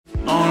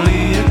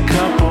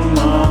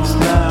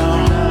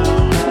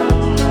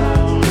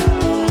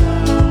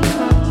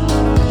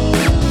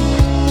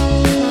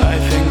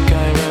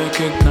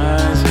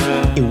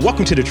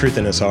Welcome to The Truth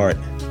in This Art,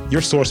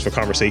 your source for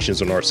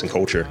conversations on arts and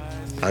culture.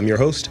 I'm your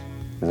host,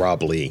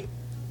 Rob Lee.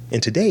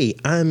 And today,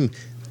 I'm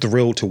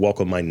thrilled to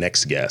welcome my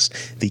next guest,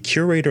 the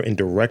curator and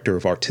director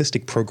of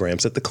artistic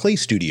programs at the Clay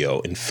Studio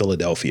in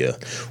Philadelphia.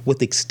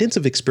 With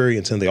extensive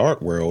experience in the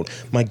art world,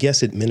 my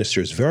guest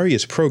administers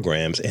various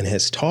programs and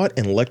has taught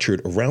and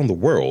lectured around the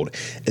world,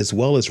 as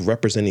well as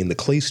representing the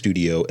Clay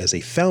Studio as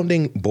a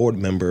founding board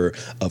member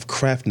of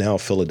Craft Now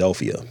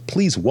Philadelphia.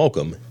 Please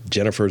welcome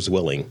Jennifer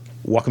Zwilling.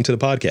 Welcome to the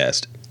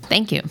podcast.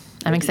 Thank you.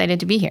 I'm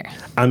excited to be here.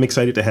 I'm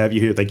excited to have you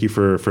here. Thank you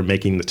for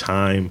making the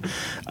time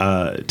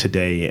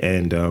today.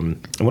 And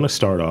I want to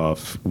start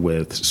off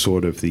with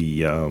sort of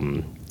the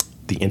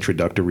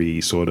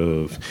introductory sort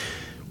of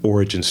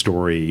origin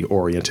story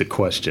oriented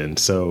question.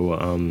 So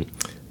I'm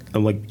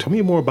like, tell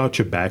me more about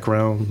your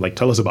background. Like,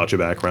 tell us about your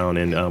background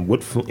and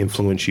what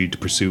influenced you to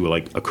pursue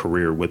like a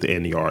career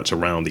within the arts,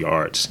 around the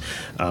arts.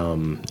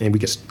 And we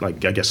just I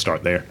guess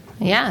start there.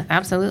 Yeah,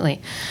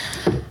 absolutely.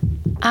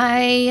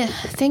 I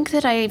think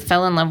that I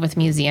fell in love with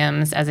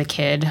museums as a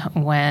kid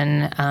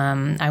when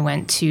I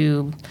went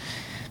to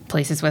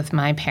places with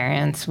my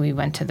parents. We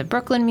went to the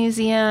Brooklyn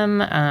Museum.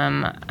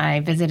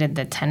 I visited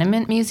the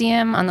Tenement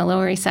Museum on the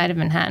Lower East Side of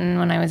Manhattan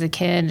when I was a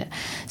kid.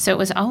 So it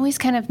was always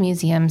kind of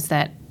museums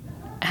that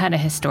had a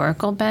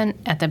historical bent.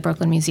 At the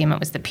Brooklyn Museum, it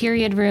was the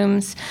period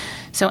rooms.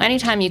 So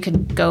anytime you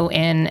could go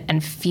in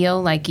and feel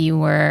like you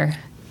were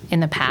in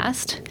the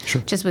past,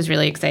 sure, just was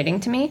really exciting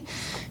to me.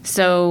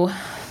 So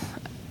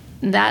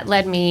that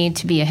led me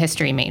to be a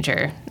history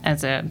major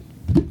as a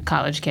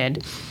college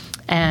kid.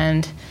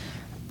 And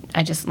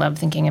I just love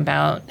thinking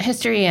about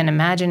history and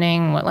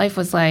imagining what life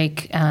was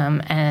like.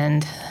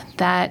 And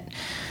that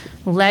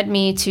led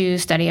me to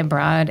study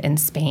abroad in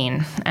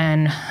Spain.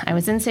 And I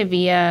was in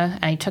Sevilla.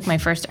 I took my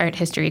first art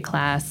history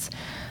class.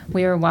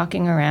 We were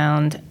walking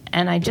around,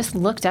 and I just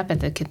looked up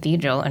at the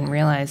cathedral and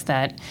realized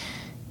that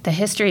the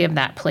history of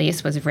that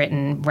place was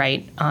written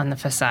right on the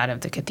facade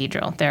of the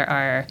cathedral. There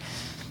are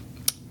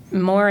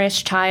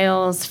Moorish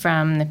tiles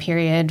from the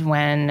period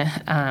when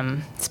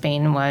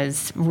Spain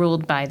was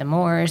ruled by the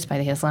Moors, by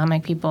the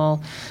Islamic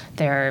people.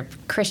 There are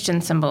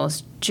Christian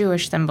symbols,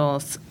 Jewish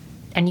symbols,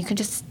 and you could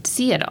just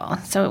see it all.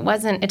 So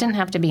it didn't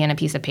have to be in a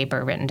piece of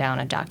paper written down,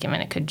 a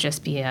document. It could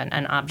just be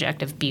an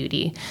object of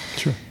beauty.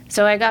 Sure.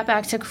 So I got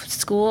back to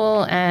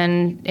school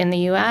and in the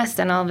U.S.,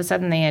 and all of a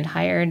sudden they had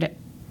hired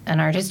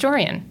an art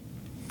historian,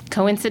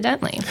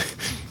 coincidentally.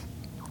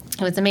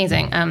 It was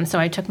amazing. So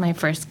I took my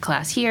first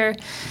class here,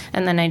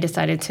 and then I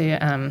decided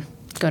to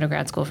go to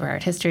grad school for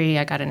art history.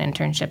 I got an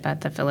internship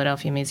at the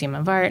Philadelphia Museum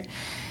of Art,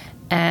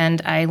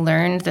 and I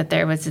learned that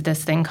there was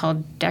this thing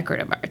called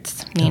decorative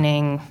arts,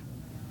 meaning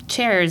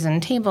chairs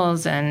and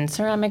tables and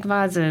ceramic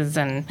vases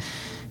and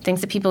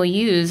things that people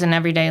use in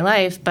everyday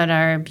life but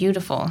are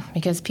beautiful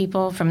because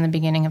people from the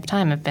beginning of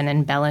time have been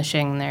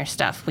embellishing their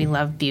stuff. We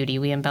love beauty.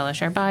 We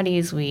embellish our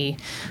bodies. We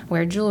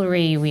wear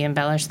jewelry. We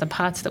embellish the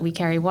pots that we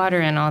carry water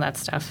in, all that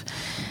stuff.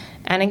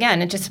 And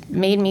again, it just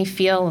made me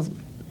feel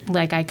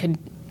like I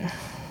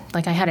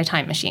had a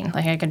time machine,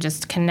 like I could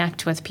just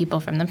connect with people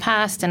from the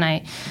past. And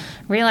I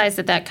realized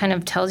that kind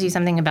of tells you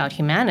something about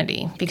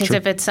humanity. Because sure,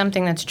 if it's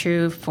something that's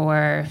true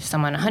for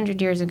someone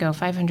 100 years ago,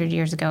 500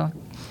 years ago,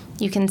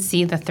 you can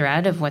see the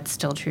thread of what's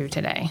still true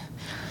today.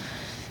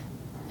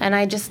 And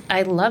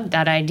I loved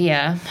that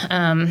idea.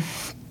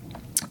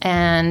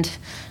 And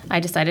I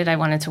decided I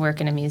wanted to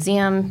work in a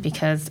museum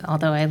because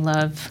although I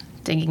love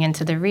digging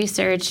into the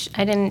research,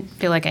 I didn't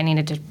feel like I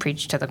needed to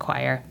preach to the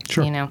choir.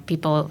 Sure. You know,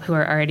 people who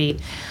are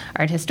already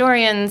art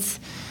historians,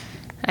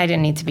 I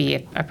didn't need to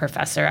be a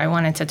professor. I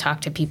wanted to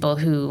talk to people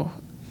who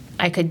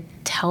I could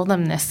tell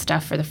them this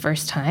stuff for the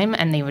first time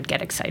and they would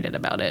get excited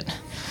about it.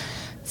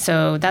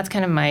 So that's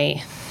kind of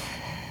my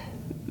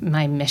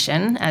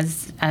mission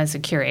as a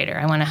curator.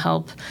 I want to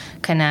help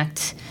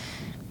connect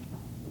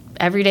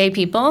everyday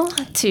people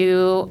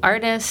to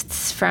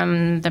artists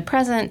from the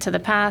present to the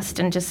past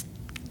and just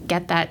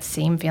get that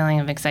same feeling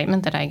of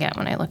excitement that I get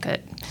when I look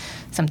at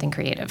something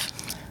creative.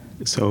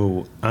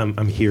 So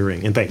I'm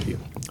hearing, and thank you,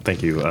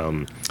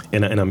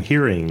 and I'm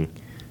hearing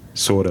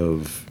sort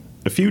of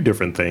a few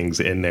different things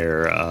in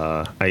there.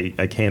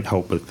 I can't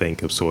help but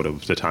think of sort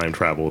of the time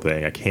travel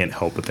thing. I can't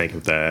help but think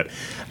of that.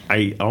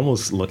 I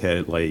almost look at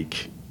it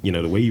like, you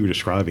know, the way you were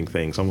describing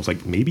things, almost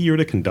like maybe you're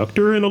the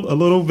conductor in a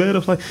little bit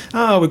of like,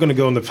 we're going to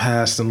go in the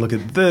past and look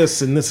at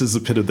this, and this is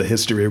a bit of the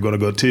history we're going to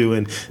go to,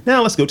 and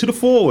now let's go to the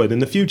forward in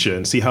the future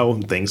and see how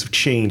things have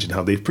changed and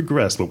how they've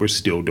progressed, but we're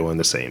still doing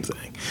the same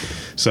thing.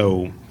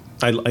 So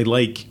I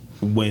like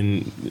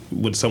when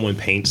someone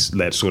paints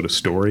that sort of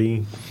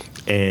story,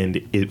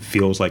 and it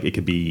feels like it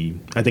could be,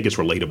 I think it's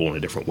relatable in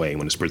a different way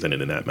when it's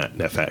presented in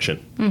that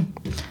fashion.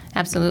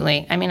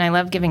 Absolutely. I mean, I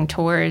love giving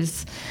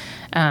tours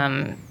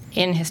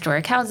in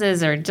historic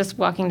houses or just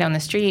walking down the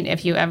street.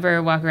 If you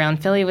ever walk around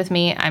Philly with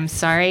me, I'm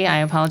sorry, I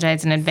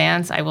apologize in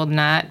advance. I will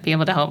not be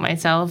able to help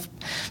myself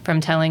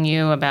from telling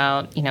you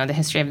about, you know, the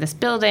history of this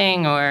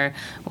building or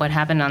what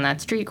happened on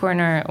that street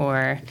corner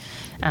or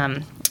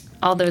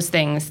all those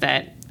things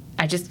that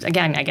I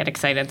get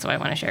excited, so I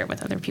want to share it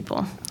with other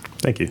people.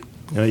 Thank you.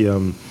 I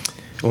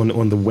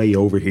on the way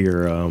over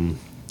here,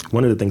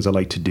 one of the things I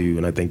like to do,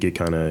 and I think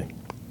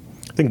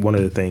one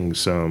of the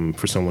things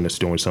for someone that's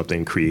doing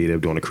something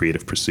creative, doing a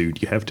creative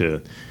pursuit, you have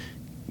to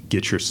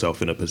get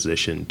yourself in a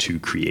position to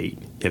create.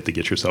 You have to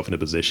get yourself in a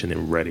position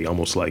and ready,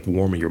 almost like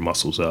warming your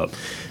muscles up.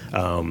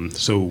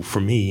 So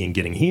for me, in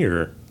getting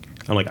here,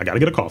 I'm like, I got to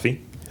get a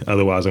coffee.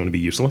 Otherwise, I'm going to be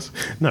useless.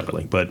 Not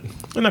really, but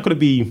I'm not going to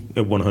be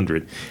at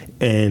 100.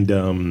 And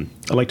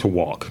I like to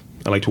walk.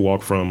 I like to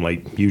walk from,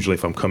 like, usually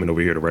if I'm coming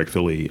over here to Rec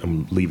Philly,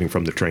 I'm leaving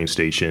from the train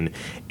station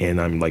and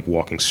I'm like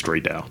walking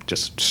straight down,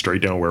 just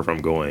straight down wherever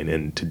I'm going.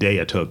 And today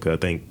I took, I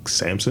think,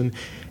 Samson,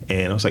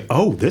 and I was like,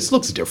 oh, this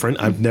looks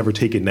different. I've never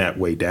taken that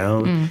way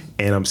down.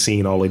 And I'm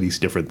seeing all of these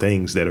different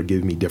things that are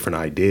giving me different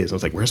ideas. I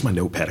was like, where's my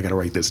notepad? I got to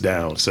write this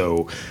down.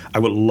 So I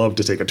would love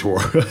to take a tour.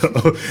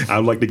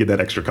 I'd like to get that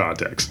extra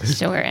context.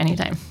 Sure,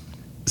 anytime.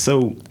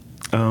 So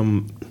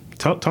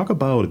talk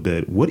about a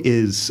bit, what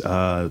is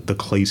the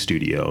Clay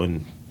Studio,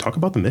 and talk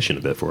about the mission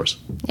a bit for us.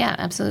 Yeah,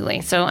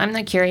 absolutely. So I'm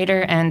the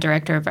curator and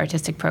director of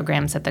artistic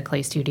programs at the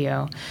Clay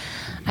Studio.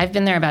 I've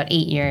been there about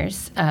 8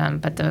 years,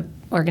 but the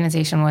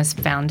organization was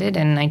founded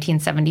in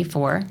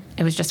 1974.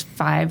 It was just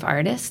 5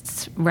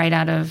 artists right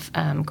out of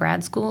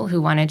grad school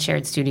who wanted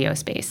shared studio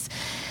space.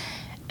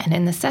 And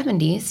in the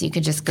 70s, you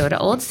could just go to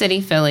Old City,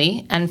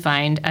 Philly, and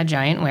find a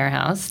giant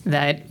warehouse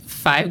that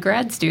 5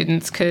 grad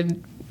students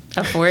could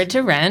afford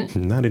to rent.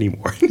 Not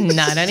anymore.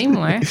 Not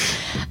anymore.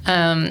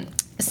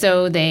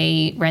 So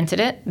they rented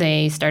it.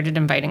 They started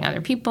inviting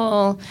other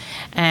people.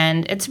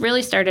 And it's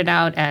really started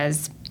out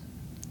as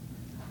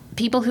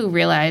people who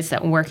realized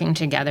that working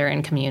together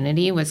in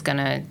community was going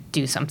to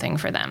do something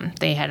for them.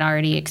 They had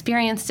already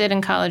experienced it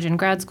in college and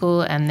grad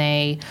school, and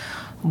they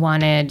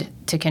wanted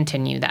to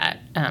continue that.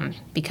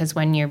 Because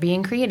when you're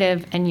being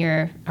creative and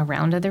you're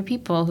around other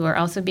people who are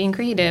also being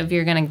creative,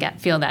 you're going to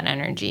feel that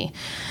energy.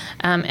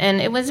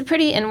 And it was a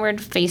pretty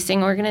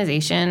inward-facing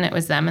organization. It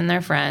was them and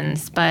their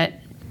friends. But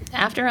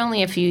after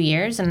only a few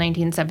years, in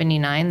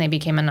 1979, they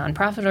became a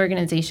nonprofit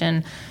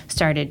organization,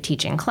 started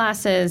teaching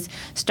classes,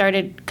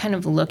 started kind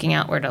of looking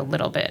outward a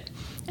little bit.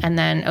 And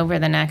then over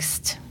the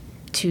next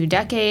 2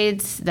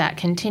 decades, that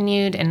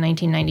continued. In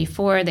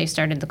 1994, they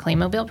started the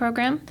Claymobile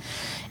program,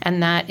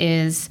 and that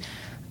is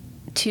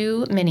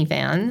 2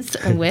 minivans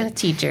with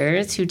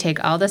teachers who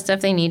take all the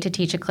stuff they need to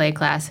teach a clay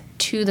class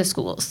to the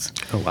schools.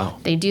 Oh, wow.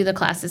 They do the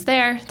classes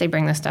there, they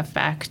bring the stuff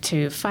back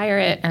to fire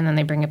it, and then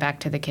they bring it back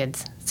to the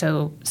kids.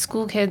 So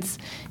school kids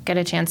get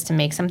a chance to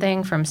make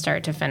something from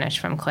start to finish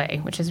from clay,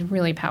 which is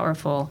really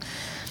powerful.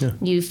 Yeah.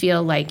 You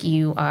feel like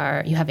you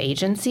have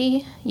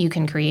agency. You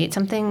can create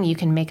something. You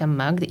can make a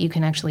mug that you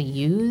can actually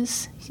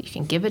use. You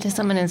can give it to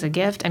someone as a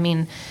gift. I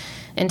mean,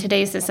 in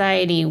today's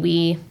society,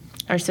 we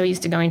are so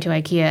used to going to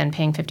IKEA and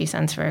paying 50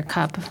 cents for a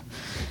cup.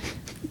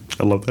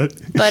 I love that.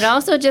 But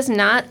also just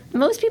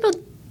most people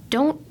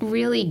don't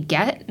really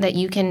get that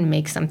you can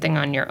make something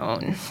on your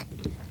own.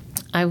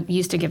 I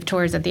used to give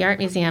tours at the art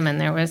museum,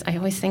 and I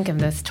always think of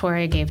this tour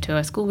I gave to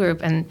a school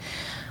group, and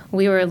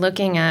we were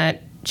looking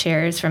at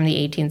chairs from the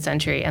 18th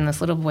century, and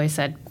this little boy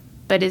said,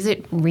 "But is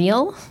it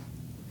real?"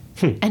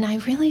 And I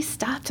really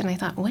stopped, and I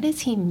thought, what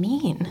does he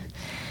mean?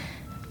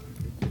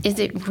 Is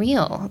it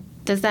real?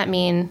 Does that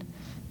mean,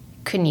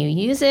 can you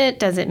use it?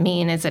 Does it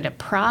mean, is it a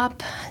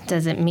prop?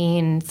 Does it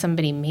mean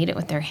somebody made it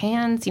with their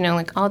hands?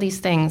 Like all these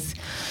things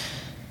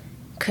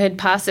could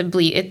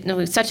possibly, it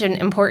was such an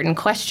important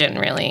question,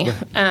 really.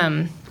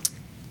 Yeah.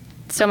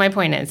 So my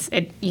point is,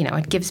 it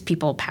gives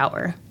people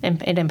power,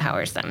 and it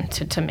empowers them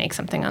to make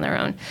something on their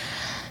own.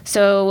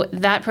 So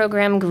that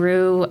program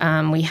grew.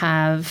 We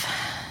have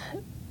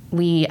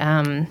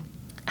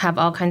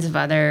all kinds of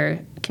other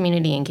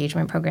community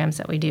engagement programs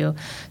that we do.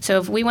 So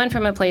if we went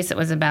from a place that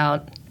was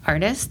about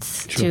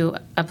artists to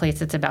a place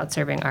that's about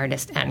serving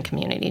artists and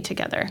community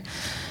together.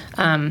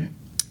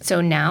 So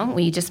now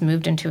we just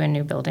moved into a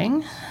new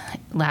building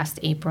last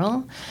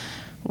April.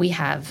 We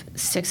have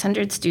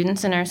 600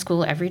 students in our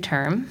school every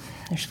term.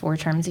 There's 4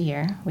 terms a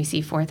year. We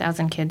see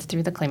 4,000 kids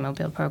through the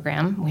Claymobile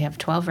program. We have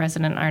 12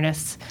 resident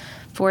artists,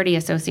 40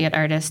 associate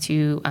artists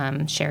who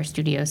share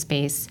studio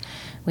space.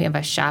 We have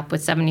a shop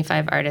with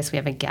 75 artists. We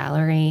have a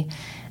gallery.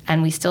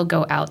 And we still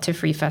go out to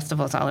free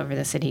festivals all over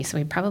the city. So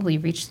we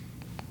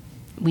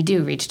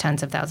do reach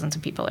tens of thousands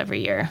of people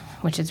every year,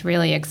 which is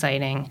really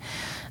exciting,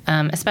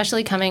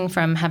 especially coming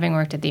from having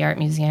worked at the art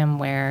museum,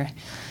 where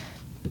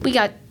we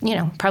got,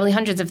 probably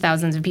hundreds of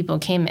thousands of people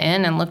came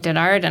in and looked at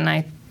art, and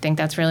I think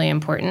that's really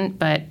important.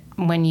 But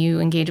when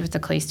you engage with the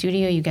Clay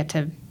Studio, you get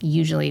to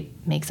usually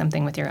make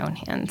something with your own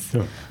hands,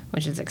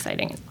 which is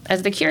exciting.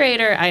 As the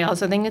curator, I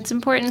also think it's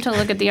important to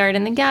look at the art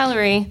in the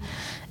gallery,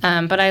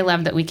 but I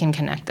love that we can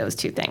connect those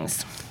 2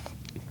 things.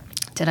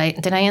 Did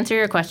I answer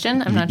your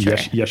question? I'm not sure.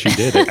 Yes, you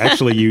did.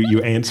 Actually,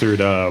 you answered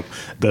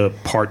the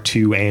part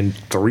 2 and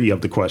 3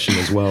 of the question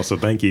as well. So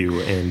thank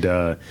you.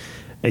 And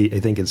I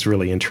think it's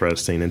really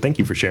interesting, and thank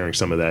you for sharing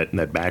some of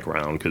that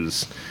background,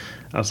 because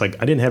I was like,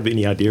 I didn't have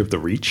any idea of the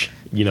reach.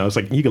 It's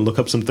like you can look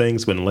up some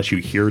things, but unless you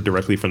hear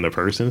directly from the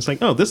person, it's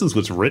like, oh, this is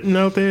what's written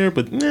out there,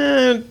 but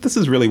this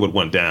is really what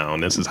went down.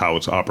 This is how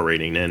it's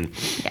operating. And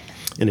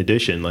in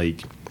addition,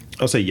 like,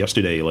 I'll say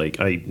yesterday, like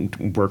I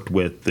worked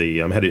with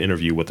I had an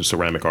interview with a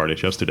ceramic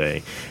artist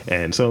yesterday,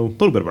 and so a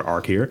little bit of an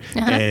arc here,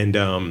 and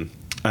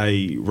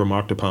I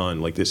remarked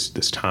upon like this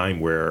time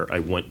where I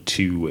went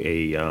to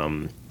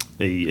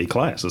a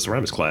class, a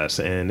ceramics class,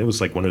 and it was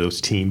like one of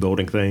those team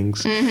building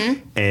things,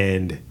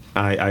 and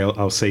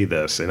I'll say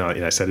this, and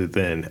I said it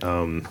then.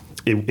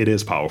 It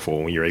is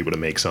powerful when you're able to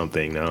make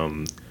something.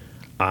 And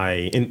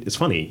it's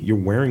funny, you're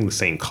wearing the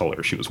same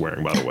color she was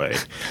wearing, by the way.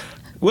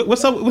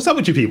 What's up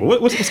with you people?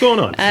 What's going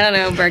on? I don't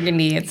know,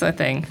 burgundy. It's a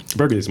thing.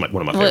 Burgundy is one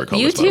of my favorite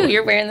colors. You too.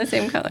 You're wearing the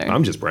same color.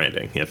 I'm just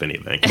branding, if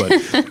anything.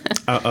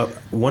 But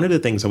one of the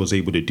things I was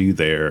able to do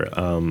there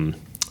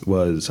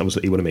was I was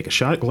able to make a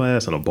shot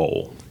glass and a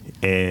bowl,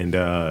 and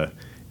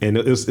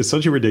it's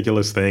such a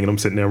ridiculous thing. And I'm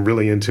sitting there, I'm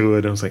really into it.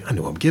 And I was like, I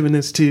know I'm giving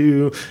this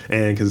to,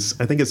 and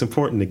because I think it's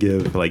important to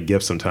give like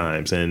gifts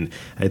sometimes, and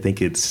I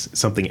think it's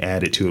something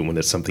added to it when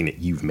it's something that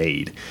you've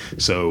made.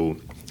 So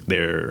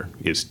there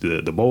is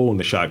the bowl and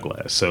the shot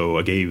glass. So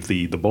I gave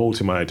the bowl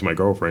to my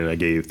girlfriend,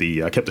 and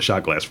I kept the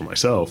shot glass for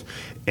myself.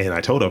 And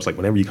I told her, I was like,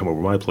 whenever you come over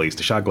my place,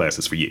 the shot glass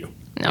is for you.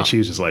 No. And she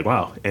was just like,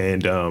 wow.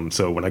 And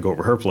so when I go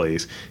over her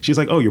place, she's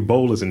like, oh, your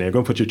bowl is in there.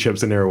 Go put your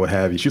chips in there or what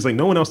have you. She's like,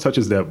 no one else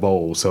touches that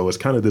bowl. So it's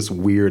kind of this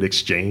weird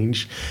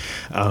exchange.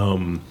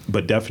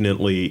 But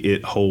definitely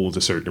it holds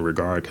a certain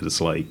regard, because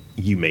it's like,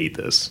 you made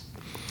this.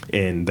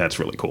 And that's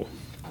really cool.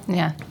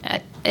 Yeah.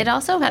 It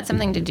also had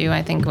something to do,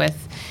 I think,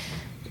 with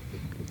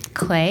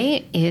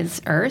clay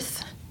is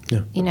earth.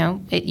 Yeah.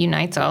 It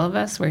unites all of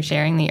us. We're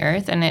sharing the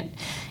earth, and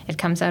it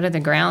comes out of the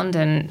ground.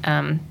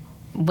 And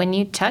when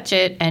you touch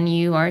it and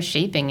you are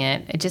shaping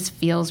it, it just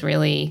feels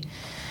really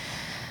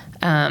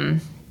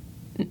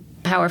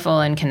powerful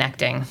and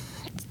connecting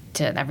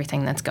to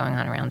everything that's going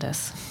on around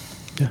us.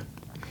 Yeah.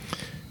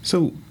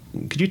 So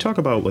could you talk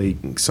about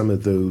like some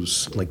of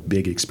those like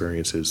big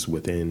experiences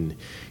within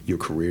your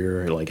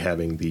career, like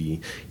having the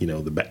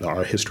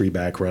art history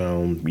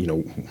background,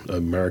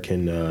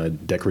 American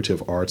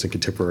decorative arts and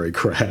contemporary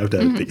craft,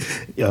 and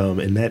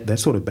that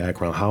sort of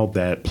background, how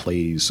that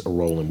plays a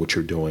role in what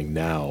you're doing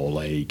now,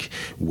 like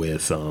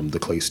with the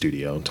clay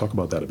studio. Talk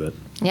about that a bit.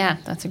 Yeah,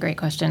 that's a great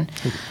question.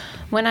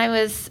 When I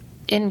was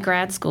in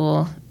grad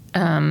school,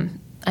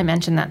 I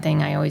mentioned that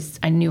thing.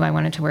 I knew I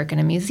wanted to work in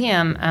a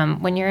museum.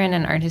 When you're in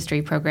an art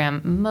history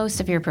program, most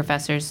of your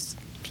professors,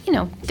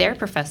 they're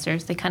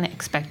professors. They kind of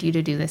expect you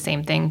to do the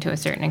same thing to a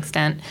certain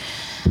extent.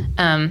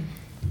 And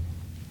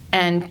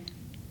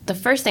the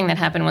first thing that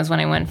happened was when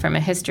I went from a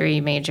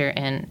history major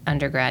in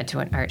undergrad to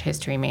an art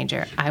history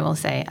major. I will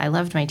say I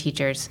loved my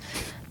teachers,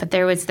 but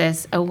there was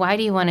this, why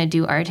do you want to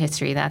do art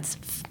history? That's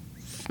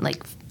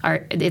like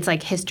art. It's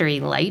like history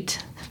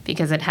light,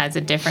 because it has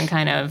a different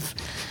kind of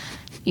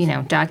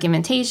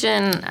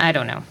documentation. I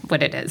don't know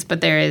what it is,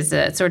 but there is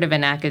a sort of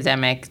an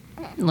academic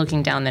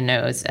looking down the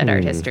nose at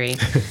art history.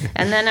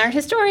 And then art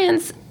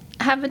historians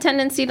have a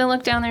tendency to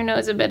look down their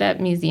nose a bit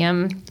at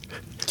museum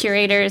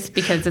curators,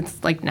 because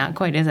it's like not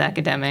quite as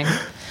academic.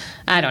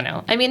 I don't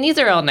know. I mean, these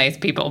are all nice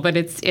people, but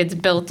it's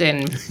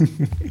built-in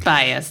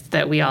bias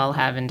that we all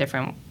have in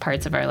different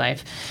parts of our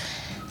life.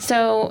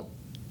 So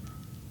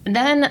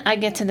then I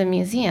get to the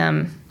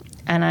museum,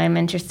 and I'm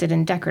interested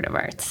in decorative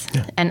arts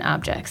and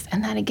objects.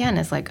 And that, again,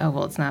 is like, oh,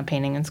 well, it's not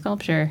painting and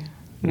sculpture,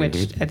 which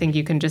I think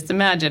you can just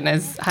imagine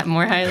as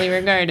more highly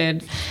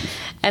regarded.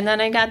 And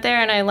then I got there,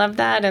 and I loved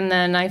that. And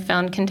then I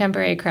found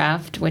contemporary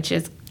craft, which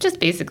is just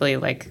basically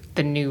like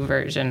the new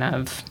version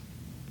of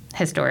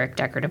historic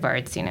decorative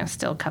arts,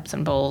 still cups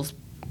and bowls,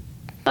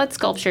 but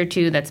sculpture,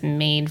 too, that's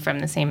made from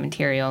the same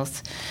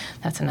materials.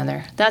 That's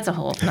a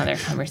whole other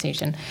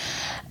conversation.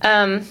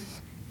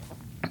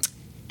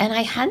 And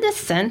I had this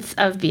sense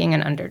of being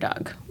an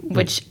underdog,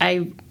 which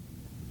I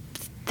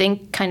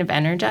think kind of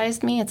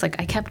energized me. It's like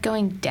I kept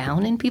going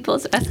down in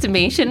people's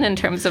estimation in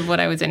terms of what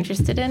I was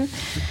interested in.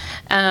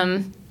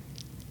 And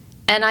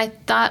I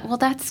thought, well,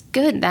 that's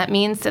good. That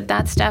means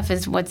that stuff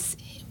is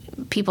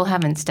people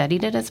haven't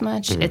studied it as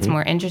much. It's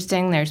more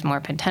interesting. There's more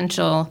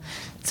potential.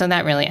 So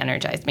that really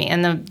energized me.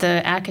 And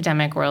the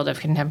academic world of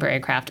contemporary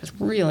craft is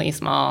really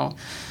small,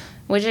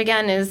 which,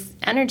 again, is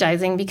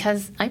energizing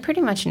because I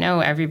pretty much know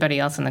everybody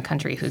else in the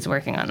country who's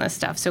working on this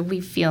stuff. So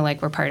we feel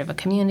like we're part of a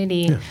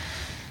community. Yeah.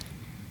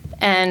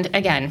 And,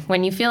 again,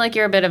 when you feel like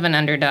you're a bit of an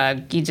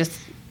underdog, you just,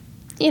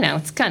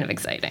 it's kind of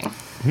exciting.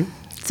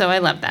 So I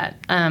love that.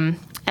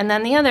 And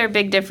then the other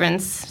big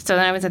difference, so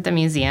then I was at the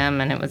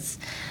museum, and it was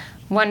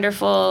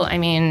wonderful. I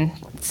mean,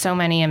 so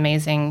many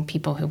amazing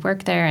people who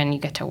work there, and you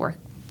get to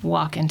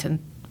walk into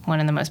one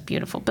of the most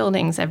beautiful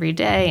buildings every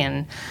day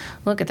and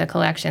look at the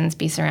collections,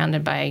 be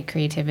surrounded by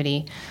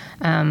creativity.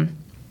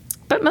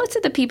 But most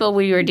of the people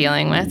we were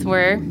dealing with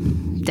were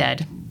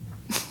dead,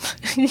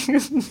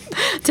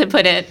 to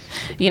put it,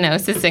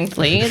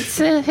 succinctly. It's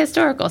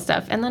historical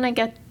stuff. And then I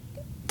get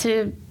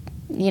to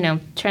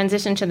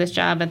transition to this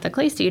job at the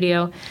clay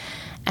studio,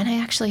 and I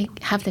actually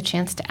have the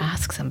chance to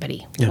ask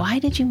somebody, why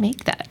did you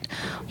make that?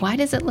 Why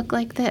does it look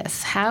like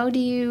this? How do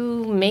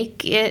you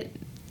make it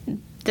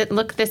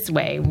look this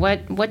way?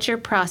 What's your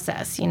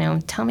process?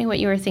 Tell me what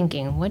you were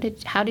thinking.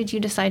 How did you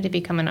decide to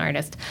become an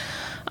artist?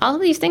 All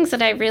of these things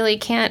that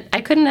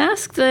I couldn't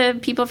ask the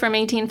people from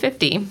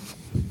 1850.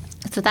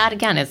 So that,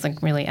 again, is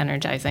like really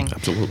energizing.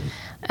 Absolutely.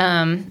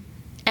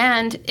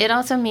 And it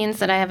also means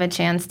that I have a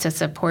chance to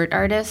support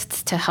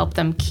artists, to help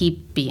them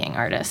keep being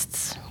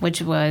artists,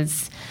 which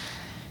was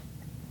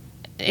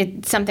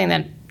it's something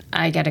that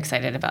I get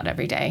excited about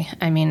every day.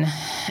 I mean,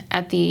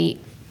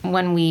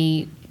 when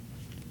we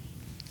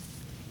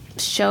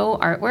show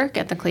artwork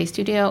at the clay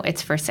studio,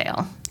 it's for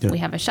sale. Yeah. We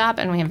have a shop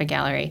and we have a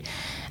gallery.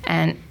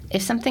 And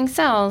if something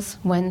sells,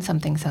 when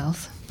something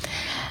sells,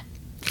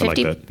 50,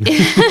 I like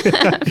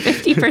that.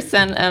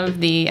 50% of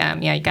the,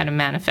 you got to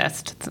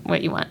manifest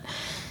what you want.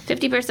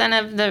 50%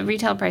 of the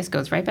retail price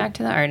goes right back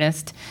to the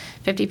artist.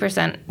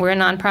 50%, we're a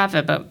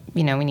nonprofit, but,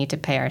 we need to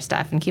pay our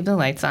staff and keep the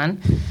lights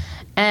on.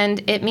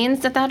 And it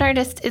means that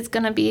artist is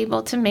going to be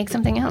able to make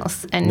something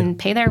else and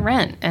pay their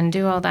rent and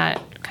do all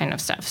that kind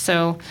of stuff.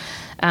 So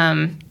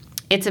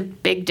it's a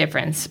big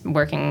difference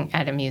working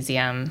at a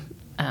museum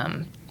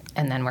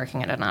and then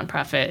working at a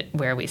nonprofit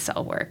where we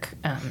sell work.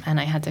 And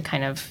I had to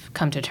kind of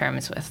come to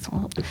terms with,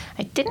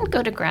 I didn't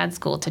go to grad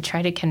school to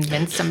try to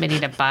convince somebody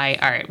to buy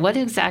art. What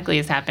exactly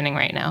is happening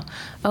right now?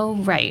 Oh,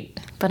 right.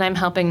 But I'm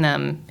helping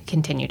them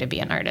continue to be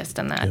an artist,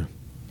 and that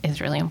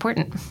is really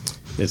important.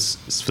 It's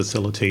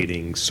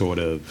facilitating sort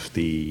of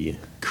the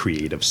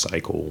creative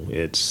cycle.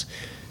 It's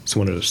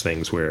one of those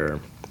things where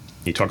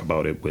you talk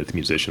about it with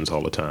musicians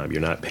all the time.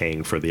 You're not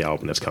paying for the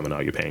album that's coming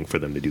out. You're paying for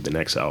them to do the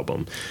next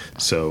album.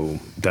 So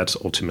that's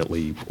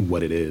ultimately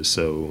what it is.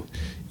 So,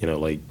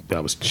 like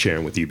I was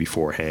sharing with you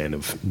beforehand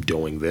of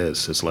doing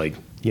this, it's like,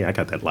 I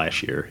got that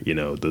last year,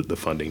 the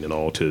funding and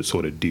all to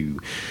sort of do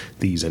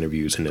these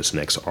interviews and this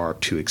next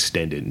arc to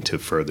extend it and to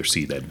further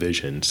see that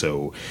vision.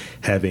 So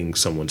having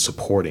someone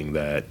supporting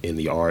that in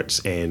the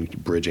arts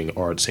and bridging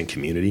arts and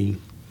community,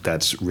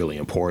 that's really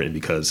important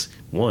because,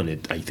 one,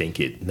 I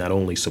think it not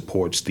only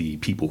supports the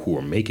people who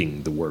are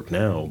making the work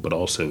now, but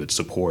also it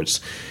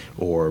supports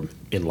or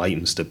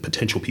enlightens the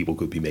potential people who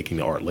could be making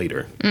the art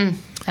later.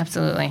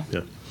 Absolutely.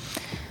 Yeah.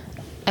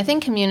 I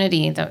think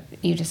community, that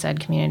you just said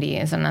community,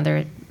 is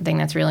another thing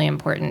that's really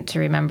important to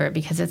remember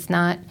because it's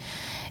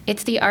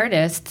the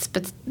artists,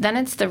 but then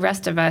it's the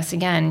rest of us,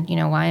 again,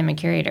 why I'm a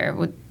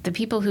curator, the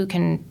people who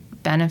can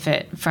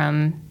benefit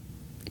from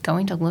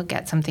going to look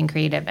at something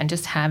creative and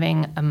just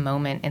having a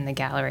moment in the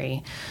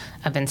gallery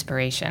of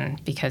inspiration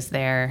because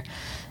they're,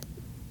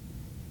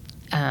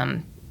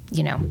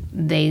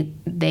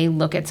 they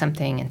look at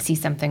something and see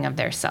something of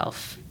their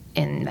self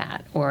in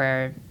that,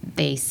 or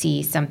they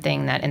see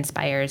something that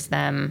inspires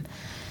them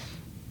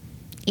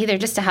either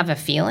just to have a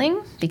feeling,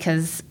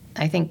 because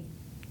I think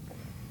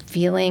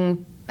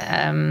feeling,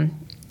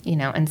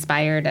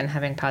 inspired and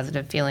having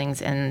positive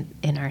feelings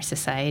in our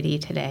society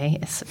today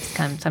is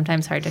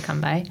sometimes hard to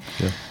come by.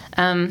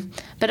 Yeah.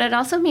 But it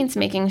also means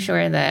making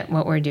sure that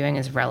what we're doing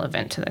is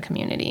relevant to the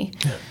community.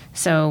 Yeah.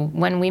 So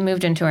when we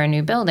moved into our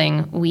new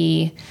building,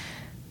 we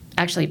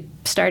actually,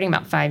 starting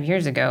about 5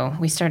 years ago,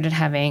 we started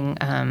having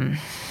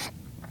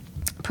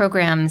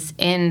programs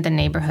in the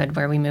neighborhood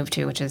where we moved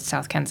to, which is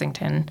South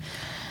Kensington,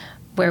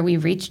 where we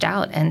reached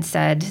out and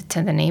said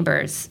to the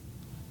neighbors,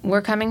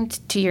 we're coming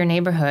to your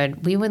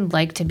neighborhood. We would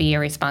like to be a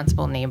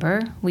responsible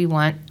neighbor. We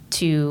want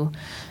to,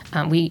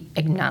 we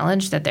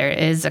acknowledge that there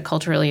is a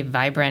culturally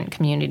vibrant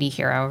community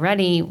here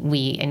already.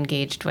 We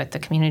engaged with the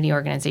community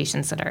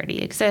organizations that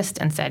already exist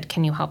and said,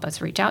 can you help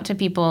us reach out to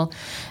people?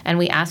 And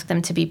we asked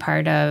them to be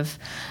part of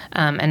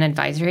an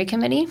advisory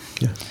committee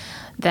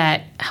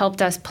that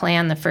helped us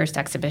plan the first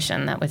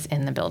exhibition that was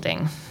in the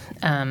building.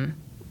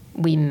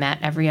 We met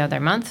every other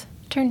month.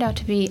 Turned out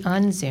to be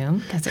on Zoom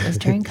because it was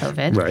during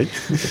COVID. Right.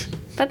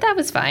 But that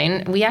was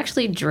fine. We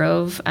actually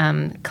drove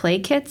clay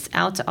kits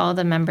out to all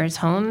the members'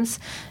 homes.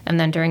 And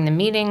then during the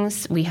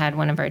meetings, we had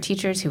one of our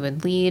teachers who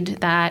would lead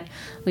that.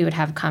 We would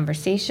have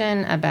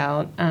conversation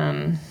about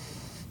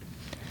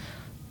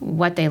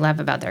what they love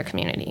about their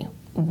community.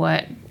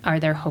 What are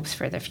their hopes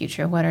for the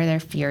future? What are their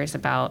fears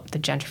about the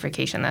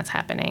gentrification that's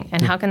happening?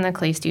 And how can the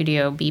clay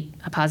studio be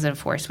a positive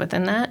force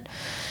within that?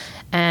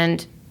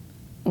 And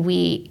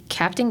we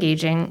kept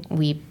engaging.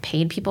 We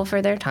paid people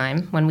for their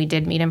time. When we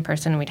did meet in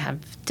person, we'd have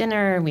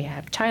dinner, we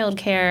had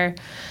childcare,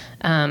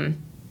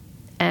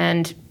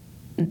 and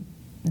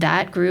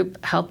that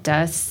group helped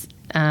us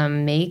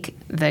make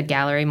the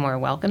gallery more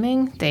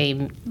welcoming.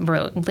 They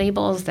wrote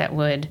labels that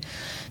would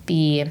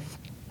be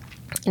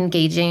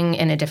engaging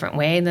in a different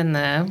way than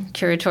the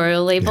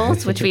curatorial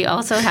labels, which we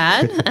also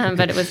had,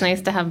 but it was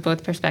nice to have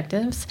both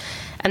perspectives.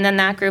 And then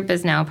that group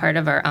is now part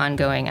of our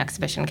ongoing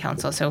exhibition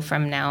council. So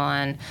from now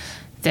on,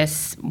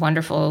 this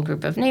wonderful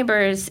group of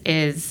neighbors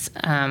is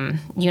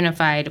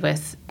unified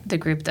with the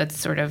group that's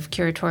sort of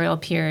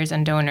curatorial peers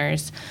and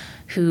donors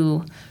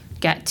who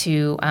get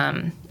to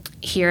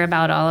hear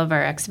about all of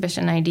our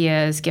exhibition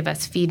ideas, give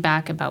us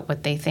feedback about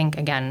what they think.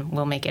 Again,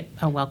 we'll make it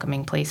a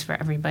welcoming place for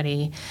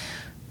everybody.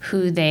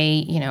 Who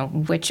they,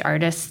 which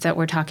artists that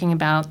we're talking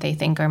about they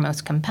think are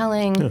most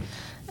compelling.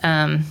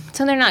 Yeah.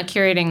 So they're not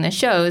curating the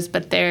shows,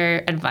 but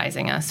they're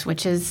advising us,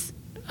 which is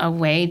a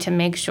way to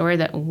make sure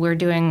that we're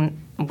doing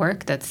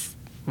work that's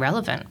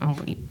relevant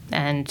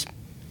and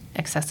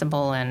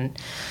accessible and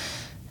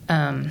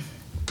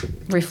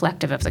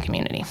reflective of the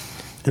community.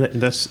 And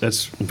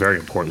that's very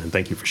important, and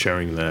thank you for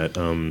sharing that.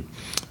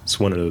 It's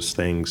one of those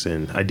things,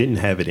 and I didn't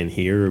have it in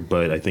here,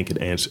 but I think it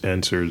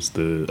answers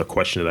a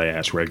question that I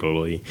ask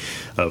regularly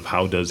of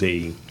how does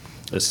a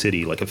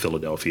city like a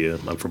Philadelphia,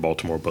 I'm from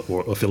Baltimore, but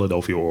or a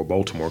Philadelphia or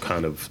Baltimore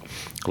kind of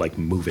like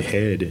move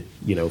ahead,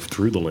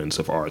 through the lens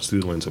of arts,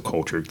 through the lens of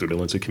culture, through the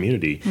lens of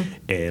community. Mm-hmm.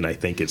 And I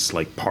think it's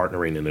like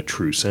partnering in a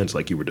true sense,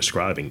 like you were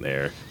describing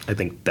there. I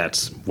think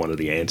that's one of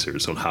the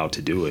answers on how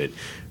to do it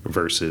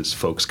versus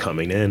folks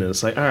coming in and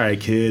it's like, all right,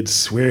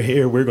 kids, we're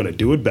here, we're going to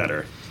do it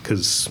better.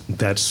 Because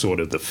that's sort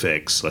of the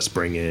fix. Let's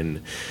bring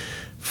in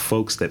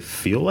folks that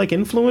feel like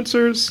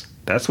influencers.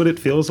 That's what it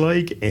feels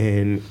like,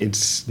 and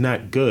it's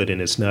not good,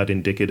 and it's not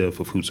indicative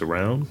of who's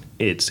around.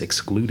 It's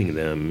excluding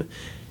them,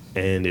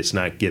 and it's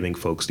not giving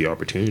folks the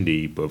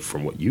opportunity. But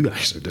from what you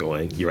guys are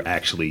doing, you're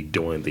actually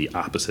doing the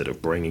opposite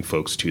of bringing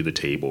folks to the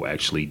table,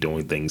 actually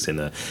doing things in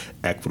an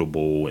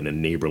equitable and a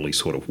neighborly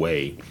sort of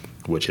way,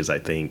 which is, I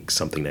think,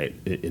 something that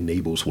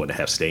enables one to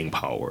have staying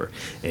power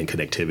and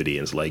connectivity.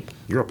 And it's like,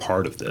 you're a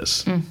part of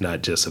this,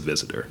 not just a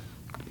visitor.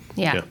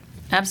 Yeah.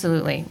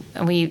 Absolutely.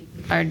 We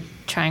are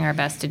trying our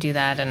best to do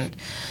that, and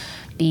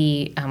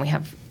we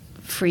have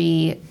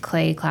free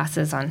clay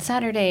classes on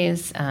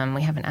Saturdays.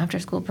 We have an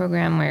after-school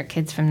program where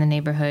kids from the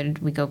neighborhood,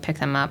 we go pick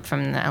them up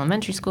from the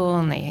elementary school,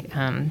 and they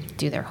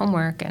do their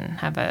homework and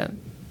have a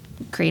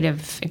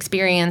creative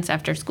experience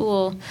after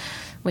school,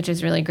 which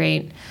is really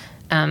great.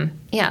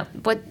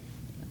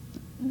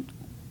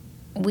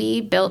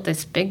 We built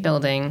this big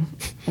building.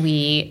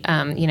 We,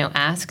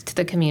 asked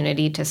the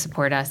community to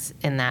support us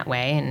in that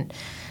way, and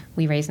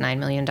we raised $9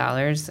 million,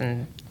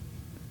 and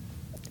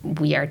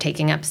we are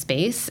taking up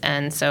space.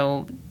 And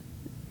so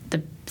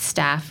the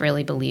staff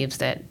really believes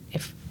that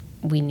if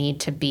we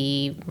need to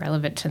be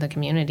relevant to the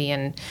community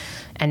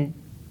and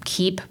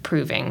keep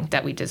proving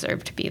that we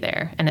deserve to be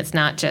there. And it's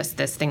not just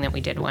this thing that we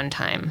did one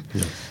time,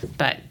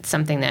 but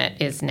something that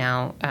is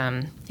now,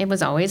 it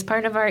was always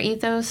part of our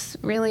ethos,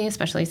 really,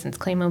 especially since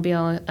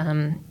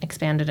Claymobile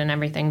expanded and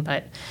everything.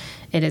 But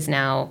it is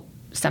now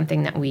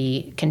something that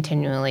we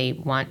continually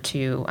want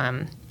to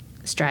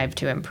strive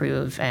to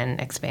improve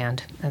and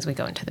expand as we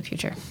go into the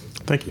future.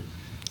 Thank you.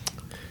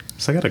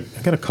 So I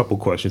got a couple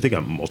questions. They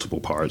got multiple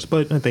parts,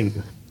 but I think,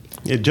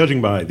 judging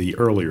by the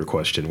earlier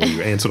question where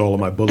you answered all of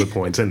my bullet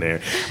points in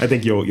there, I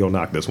think you'll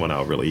knock this one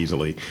out really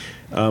easily.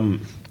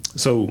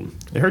 So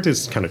I heard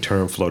this kind of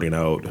term floating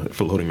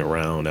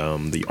around,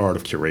 the art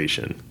of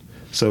curation.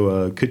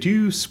 So could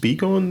you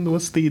speak on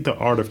what's the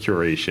art of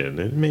curation?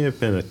 It may have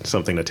been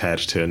something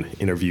attached to an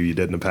interview you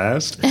did in the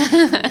past.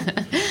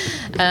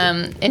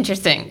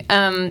 Interesting.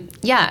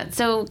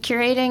 So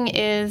curating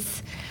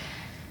is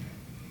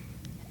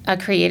a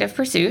creative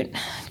pursuit,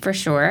 for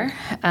sure.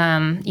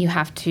 You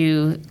have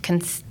to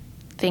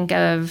think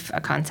of a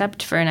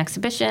concept for an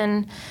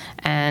exhibition,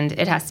 and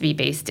it has to be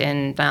based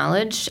in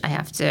knowledge. I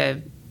have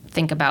to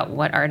think about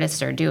what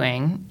artists are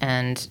doing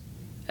and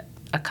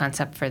a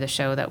concept for the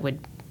show that would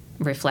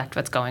reflect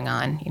what's going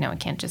on. It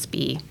can't just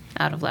be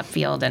out of left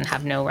field and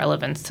have no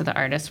relevance to the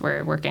artists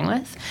we're working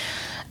with.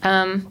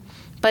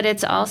 But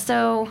it's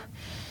also,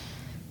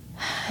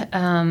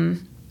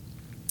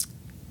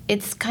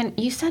 it's kind of,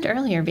 you said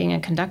earlier, being a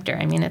conductor.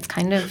 I mean, it's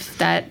kind of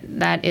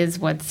that is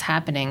what's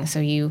happening. So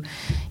you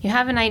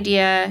have an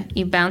idea,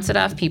 you bounce it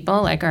off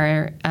people like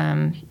our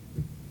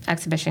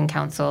exhibition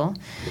council.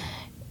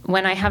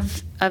 When I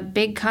have a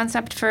big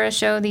concept for a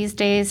show these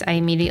days, I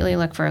immediately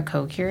look for a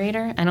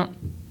co-curator. I don't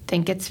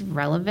think it's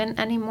relevant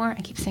anymore.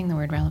 I keep saying the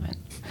word relevant.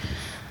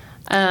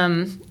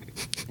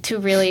 To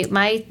really,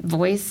 my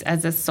voice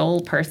as a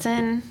sole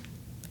person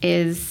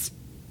is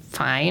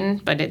fine,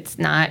 but it's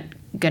not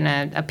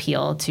gonna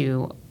appeal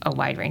to a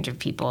wide range of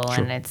people.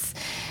 Sure. And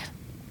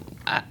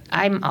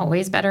I'm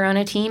always better on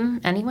a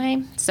team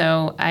anyway,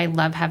 so I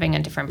love having a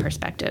different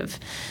perspective.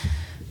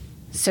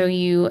 So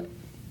you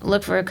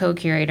look for a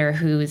co-curator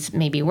who's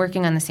maybe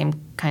working on the same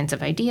kinds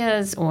of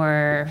ideas,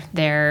 or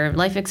their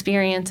life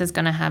experience is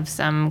going to have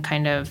some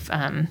kind of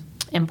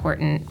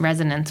important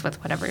resonance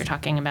with whatever you're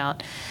talking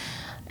about.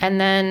 And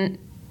then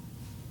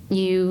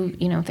you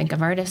think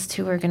of artists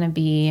who are going to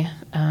be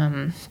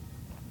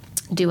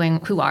doing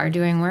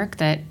work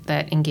that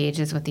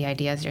engages with the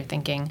ideas you're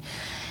thinking.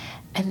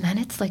 And then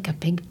it's like a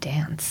big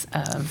dance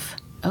of,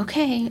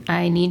 okay,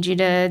 I need you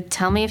to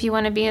tell me if you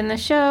want to be in the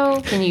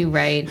show. Can you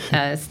write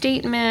a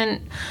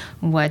statement?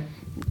 What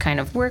kind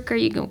of work are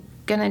you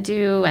going to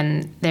do?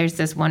 And there's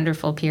this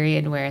wonderful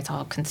period where it's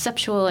all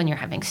conceptual and you're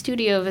having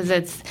studio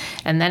visits,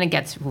 and then it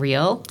gets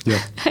real.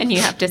 Yeah. And you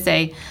have to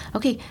say,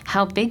 okay,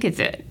 how big is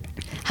it?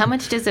 How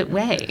much does it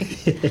weigh?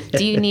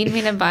 Do you need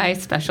me to buy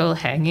special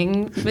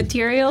hanging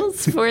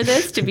materials for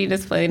this to be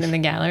displayed in the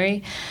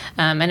gallery?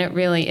 And it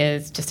really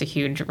is just a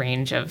huge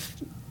range of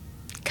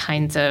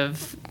kinds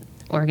of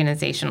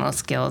organizational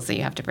skills that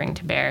you have to bring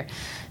to bear.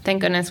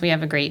 Thank goodness we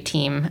have a great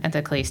team at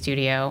the Clay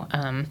Studio.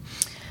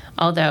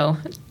 Although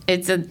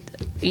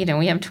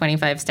we have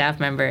 25 staff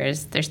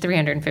members, there's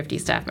 350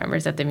 staff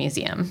members at the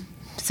museum.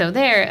 So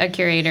there, a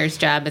curator's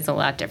job is a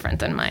lot different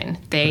than mine.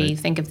 They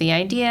think of the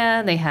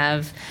idea, they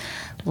have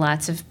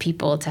lots of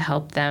people to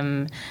help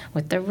them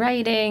with the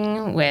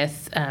writing,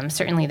 with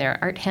certainly there are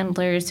art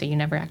handlers, so you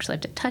never actually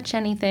have to touch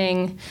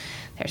anything.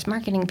 There's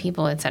marketing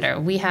people, et cetera.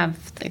 We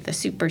have like the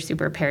super,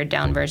 super pared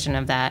down version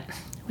of that,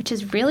 which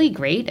is really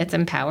great. It's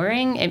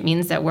empowering. It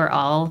means that we're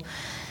all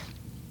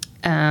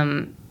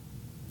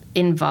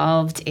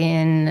involved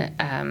in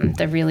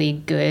the really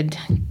good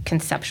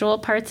conceptual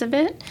parts of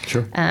it.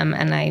 Sure.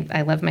 And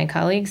I love my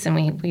colleagues,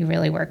 and we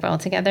really work well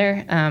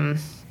together.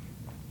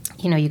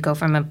 You go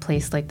from a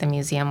place like the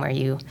museum where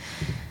you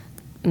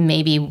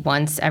maybe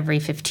once every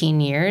 15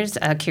 years,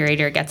 a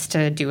curator gets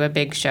to do a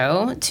big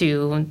show,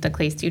 to the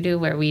Clay Studio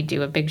where we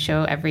do a big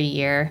show every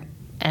year,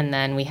 and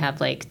then we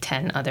have like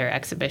 10 other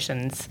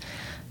exhibitions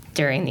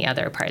during the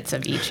other parts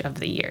of each of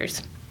the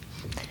years.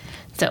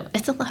 So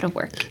it's a lot of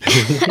work.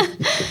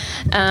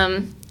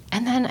 And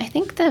then I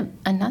think that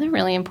another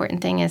really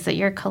important thing is that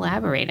you're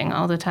collaborating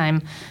all the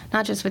time,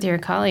 not just with your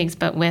colleagues,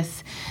 but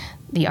with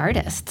the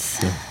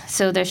artists. Yeah.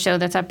 So the show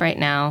that's up right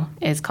now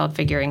is called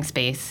Figuring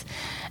Space,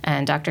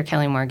 and Dr.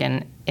 Kelly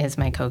Morgan is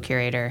my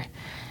co-curator.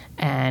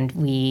 And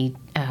we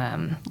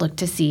look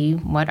to see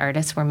what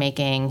artists were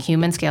making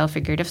human scale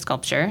figurative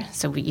sculpture.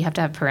 So you have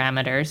to have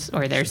parameters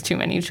or there's too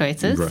many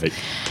choices. Right.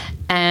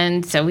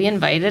 And so we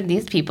invited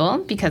these people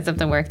because of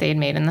the work they had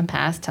made in the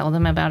past, tell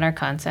them about our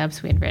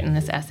concepts. We had written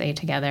this essay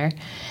together.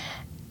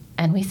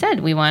 And we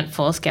said, we want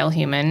full scale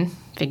human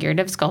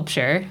figurative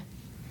sculpture.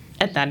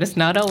 And that is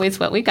not always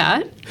what we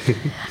got.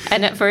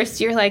 And at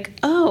first you're like,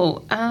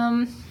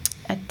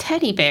 a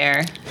teddy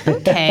bear.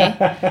 Okay,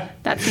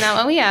 that's not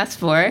what we asked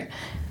for.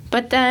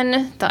 But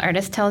then the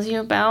artist tells you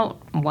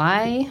about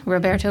why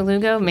Roberto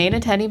Lugo made a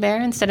teddy bear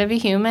instead of a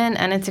human,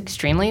 and it's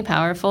extremely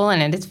powerful,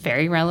 and it is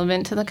very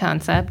relevant to the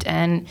concept,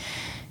 and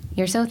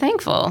you're so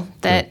thankful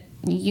that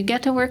you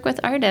get to work with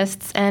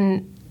artists,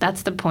 and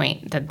that's the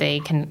point, that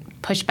they can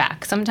push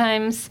back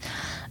sometimes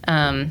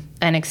and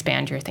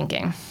expand your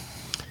thinking.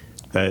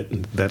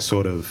 That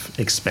sort of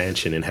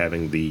expansion and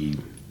having the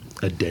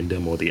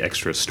addendum or the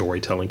extra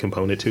storytelling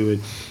component to it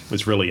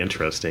was really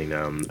interesting.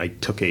 I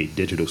took a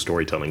digital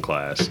storytelling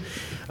class,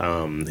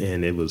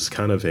 and it was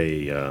kind of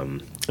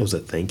it was a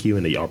thank you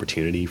and the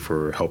opportunity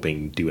for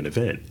helping do an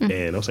event. Mm-hmm.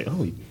 And I was like,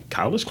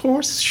 college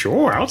course?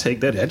 Sure, I'll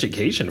take that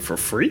education for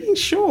free?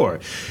 Sure.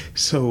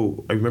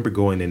 So I remember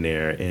going in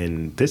there,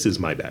 and this is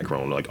my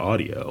background, like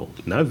audio,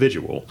 not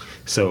visual.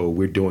 So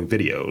we're doing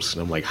videos,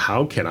 and I'm like,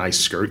 how can I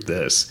skirt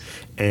this?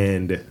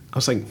 And I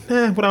was like,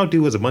 what I'll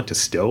do is a bunch of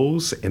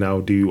stills, and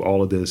I'll do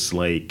all of this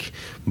like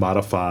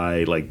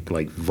modified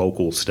like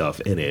vocal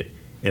stuff in it.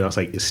 And I was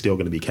like, it's still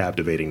going to be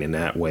captivating in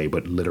that way,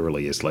 but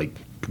literally it's like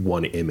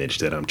one image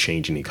that I'm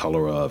changing the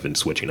color of and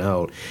switching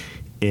out.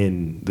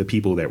 And the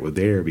people that were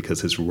there,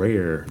 because it's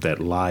rare that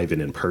live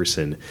and in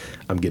person,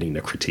 I'm getting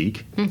the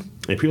critique. Mm.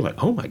 And people are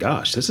like, oh my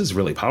gosh, this is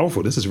really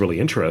powerful. This is really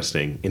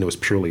interesting. And it was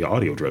purely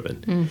audio driven.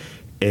 Mm.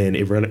 And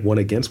it went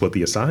against what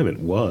the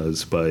assignment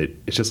was, but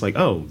it's just like,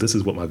 this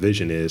is what my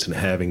vision is. And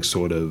having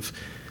sort of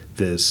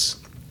this,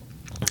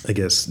 I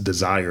guess,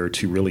 desire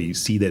to really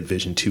see that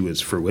vision to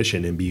its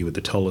fruition and be able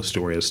to tell a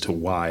story as to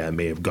why I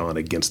may have gone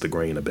against the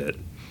grain a bit.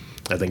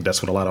 I think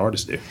that's what a lot of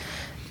artists do.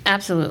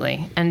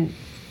 Absolutely. And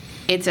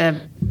it's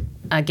a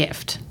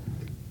gift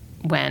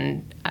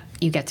when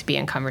you get to be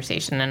in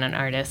conversation and an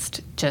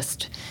artist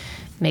just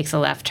makes a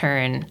left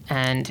turn,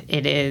 and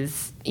it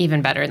is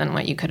even better than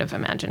what you could have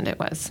imagined it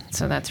was.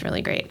 So that's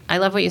really great. I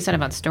love what you said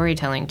about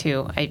storytelling,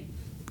 too.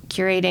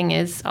 Curating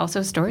is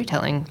also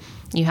storytelling.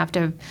 You have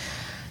to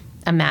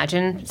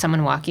imagine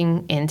someone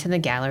walking into the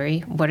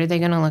gallery. What are they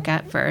going to look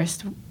at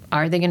first?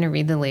 Are they going to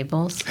read the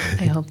labels?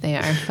 I hope they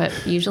are,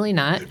 but usually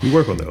not. We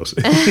work on those.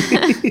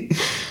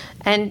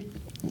 And,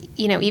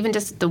 even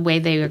just the way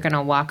they are going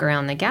to walk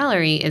around the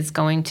gallery is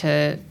going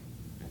to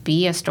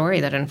be a story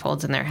that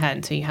unfolds in their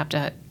head. So you have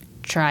to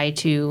try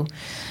to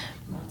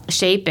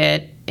shape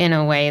it in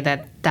a way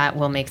that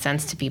will make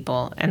sense to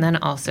people, and then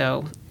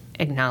also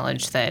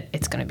acknowledge that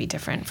it's going to be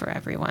different for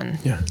everyone.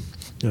 Yeah.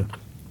 And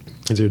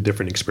there are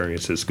different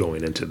experiences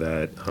going into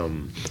that,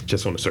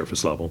 just on the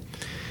surface level.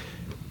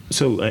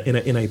 So,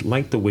 and I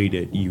like the way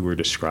that you were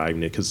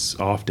describing it, because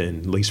often,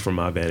 at least from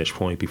my vantage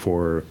point,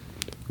 before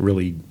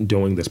really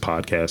doing this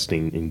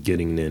podcasting and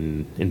getting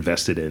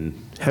invested in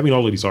having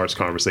all of these arts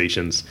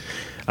conversations,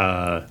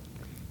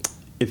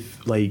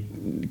 if like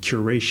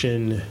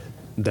curation,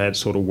 that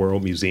sort of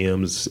world,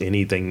 museums,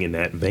 anything in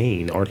that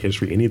vein, art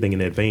history, anything in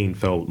that vein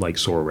felt like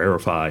sort of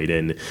rarefied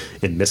and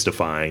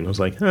mystifying. I was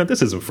like,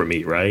 this isn't for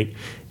me, right?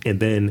 And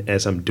then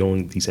as I'm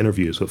doing these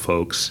interviews with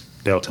folks,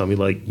 they'll tell me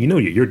like,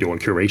 you're doing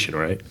curation,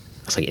 right?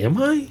 was like, am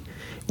I?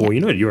 Or,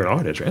 you're an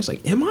artist, right? I was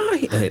like, am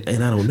I?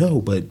 And I don't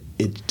know, but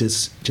it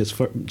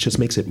just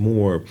makes it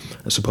more,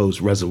 I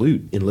suppose,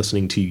 resolute in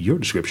listening to your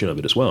description of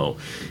it as well.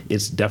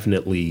 It's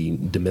definitely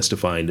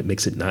demystifying. It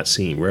makes it not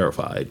seem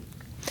rarefied.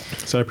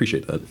 So I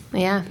appreciate that.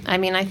 Yeah. I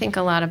mean, I think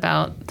a lot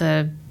about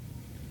the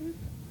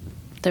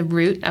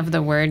root of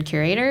the word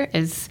curator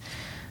is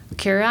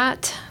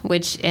curat,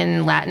 which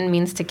in Latin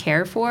means to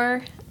care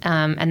for.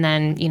 And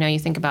then, you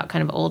think about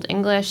kind of Old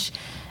English,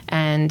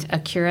 and a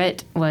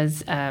curate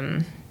was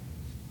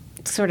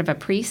sort of a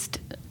priest,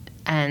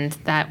 and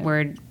that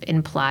word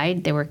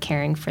implied they were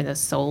caring for the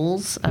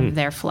souls of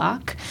their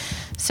flock.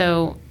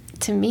 So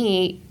to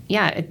me,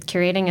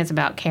 curating is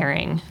about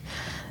caring.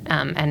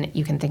 And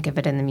you can think of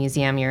it in the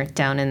museum. You're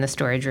down in the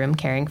storage room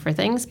caring for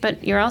things,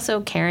 but you're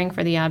also caring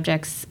for the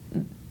objects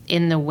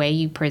in the way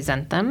you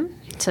present them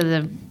to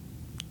the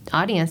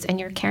audience, and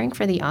you're caring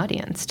for the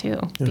audience too,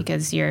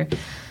 because you're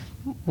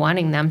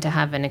wanting them to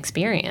have an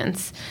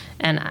experience.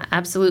 And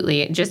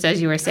absolutely, just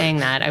as you were saying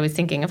that, I was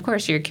thinking, of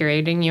course, you're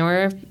curating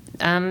your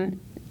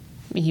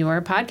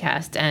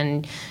podcast,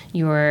 and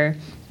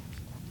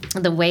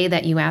the way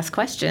that you ask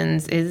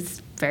questions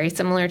is very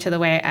similar to the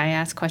way I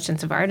ask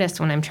questions of artists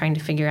when I'm trying to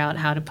figure out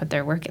how to put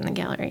their work in the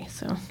gallery.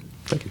 So,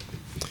 thank you.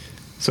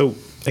 So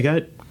I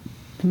got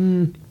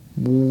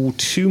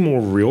 2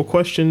 more real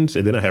questions,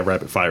 and then I have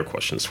rapid fire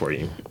questions for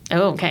you.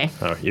 Oh, okay.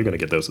 You're going to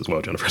get those as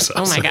well, Jennifer.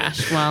 Oh my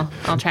gosh. Well,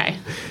 I'll try.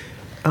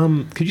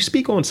 Could you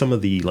speak on some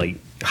of the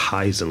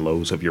highs and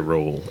lows of your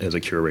role as a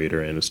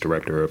curator and as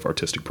director of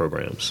artistic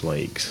programs?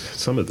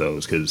 Some of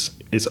those, because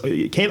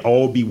it can't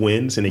all be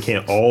wins and it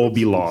can't all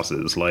be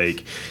losses.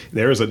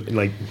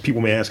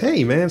 People may ask,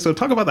 hey man, so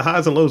talk about the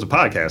highs and lows of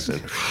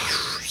podcasting.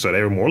 So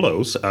there were more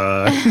lows,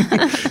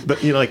 but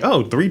 3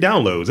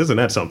 downloads, isn't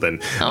that something?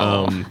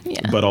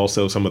 But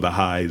also some of the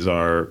highs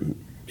are,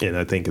 and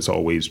I think it's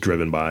always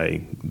driven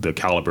by the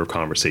caliber of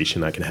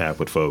conversation I can have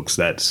with folks.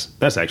 That's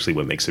actually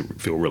what makes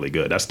it feel really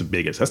good. That's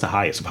the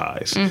highest of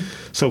highs.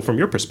 So from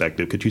your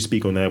perspective, could you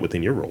speak on that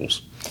within your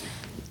roles?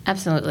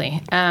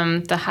 Absolutely.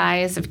 The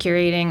highs of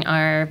curating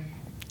are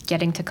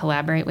getting to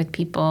collaborate with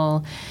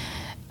people,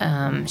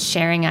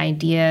 sharing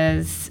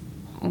ideas,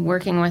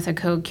 working with a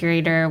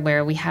co-curator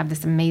where we have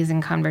this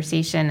amazing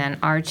conversation and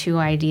our 2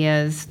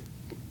 ideas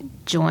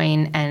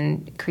join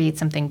and create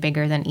something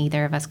bigger than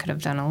either of us could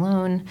have done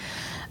alone.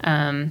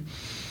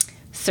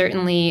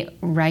 Certainly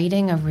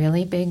writing a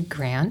really big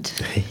grant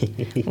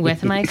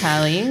with my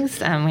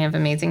colleagues. We have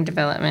amazing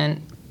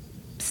development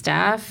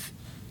staff,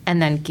 and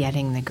then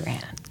getting the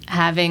grant.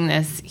 Having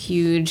this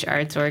huge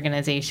arts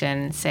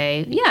organization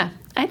say, yeah,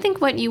 I think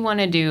what you want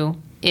to do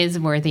is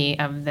worthy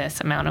of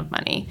this amount of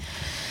money.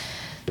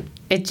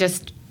 It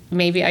just,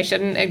 maybe I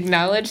shouldn't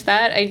acknowledge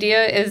that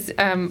idea is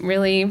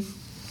really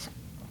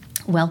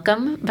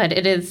welcome, but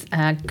it is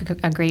a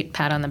great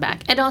pat on the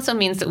back. It also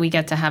means that we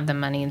get to have the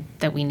money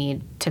that we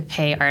need to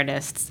pay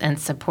artists and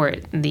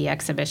support the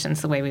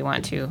exhibitions the way we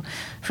want to.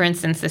 For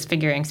instance, this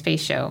figuring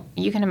space show,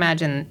 you can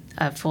imagine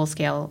a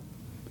full-scale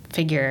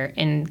figure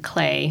in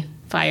clay,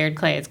 fired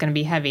clay. It's going to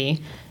be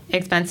heavy,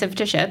 expensive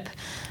to ship.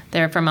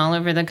 They're from all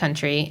over the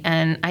country,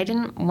 and I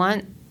didn't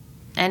want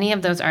any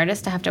of those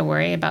artists to have to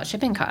worry about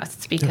shipping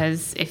costs,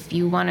 because if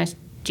you want to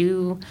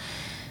do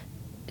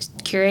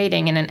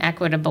curating in an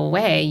equitable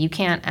way, you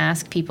can't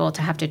ask people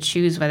to have to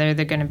choose whether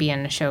they're going to be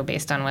in a show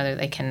based on whether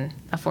they can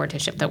afford to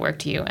ship the work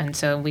to you. And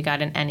so we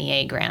got an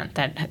NEA grant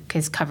that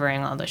is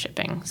covering all the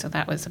shipping. So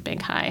that was a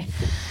big high.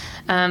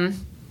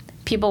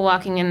 People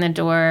walking in the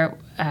door,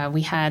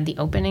 we had the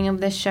opening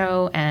of this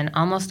show, and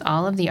almost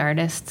all of the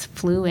artists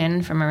flew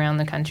in from around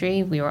the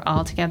country. We were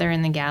all together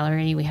in the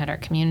gallery. We had our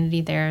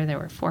community there. There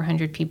were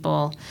 400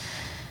 people,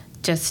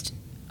 just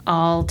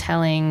all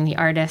telling the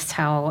artists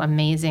how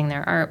amazing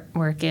their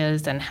artwork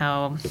is and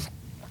how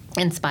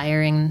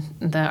inspiring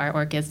the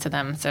artwork is to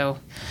them. So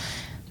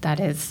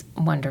that is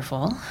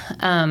wonderful.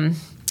 The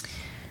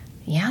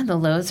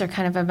lows are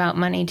kind of about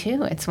money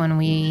too. It's when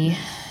we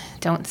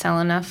don't sell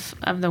enough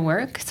of the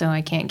work, so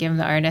I can't give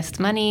the artist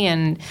money,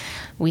 and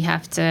we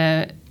have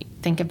to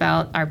think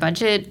about our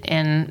budget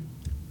in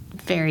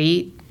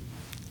very,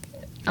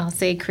 I'll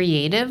say,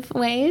 creative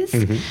ways.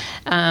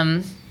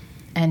 And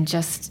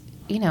just,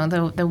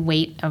 the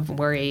weight of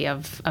worry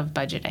of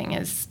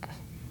budgeting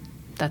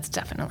that's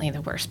definitely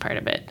the worst part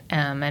of it.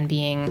 And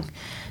being,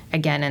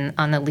 again,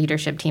 on the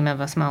leadership team of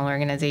a small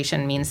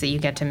organization means that you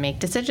get to make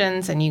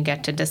decisions and you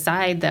get to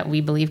decide that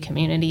we believe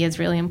community is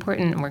really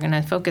important and we're going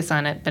to focus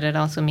on it. But it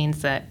also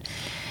means that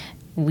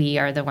we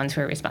are the ones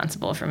who are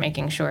responsible for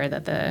making sure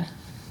that the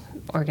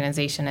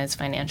organization is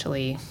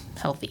financially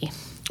healthy.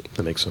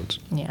 That makes sense.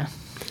 Yeah.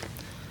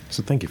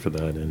 So thank you for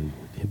that. And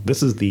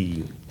this is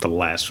the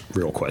last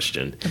real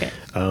question. Okay.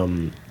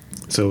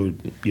 So,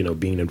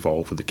 being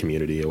involved with the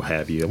community or what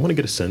have you, I want to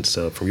get a sense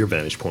of, from your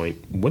vantage point,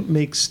 what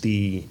makes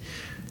the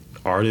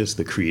artist,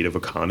 the creative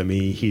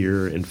economy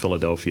here in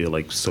Philadelphia,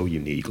 so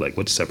unique?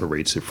 What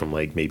separates it from,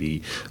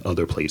 maybe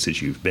other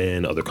places you've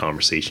been, other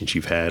conversations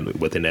you've had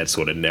within that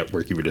sort of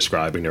network you were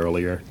describing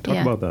earlier? Talk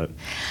about that.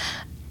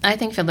 I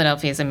think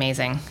Philadelphia is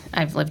amazing.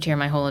 I've lived here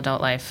my whole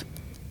adult life.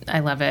 I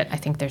love it. I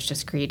think there's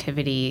just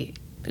creativity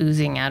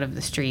oozing out of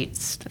the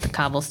streets, the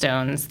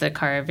cobblestones, the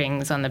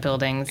carvings on the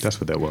buildings.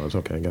 That's what that was.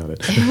 Okay, got it.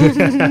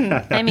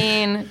 I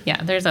mean,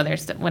 yeah, there's other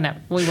stuff. Whatever.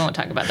 We won't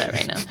talk about that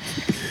right now.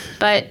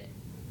 But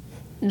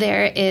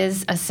there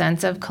is a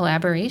sense of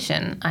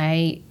collaboration.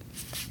 I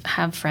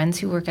have friends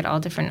who work at all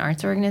different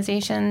arts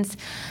organizations.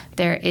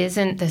 There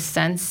isn't this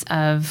sense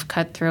of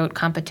cutthroat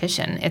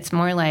competition. It's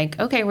more like,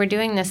 okay, we're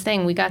doing this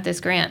thing. We got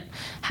this grant.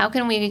 How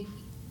can we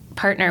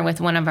partner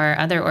with one of our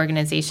other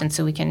organizations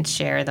so we can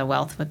share the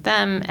wealth with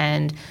them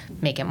and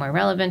make it more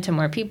relevant to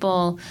more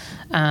people?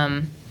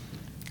 I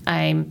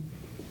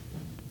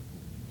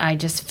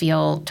just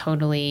feel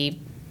totally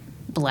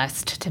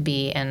blessed to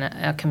be in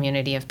a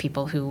community of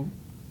people who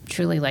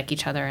truly like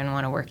each other and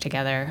want to work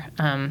together.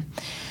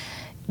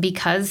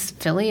 Because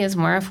Philly is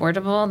more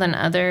affordable than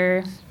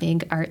other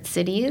big art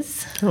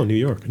cities. Oh, New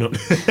York. No.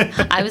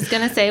 I was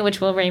going to say,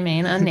 which will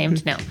remain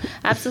unnamed. No,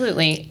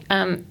 absolutely.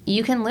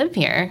 You can live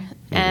here,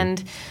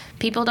 and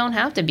people don't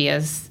have to be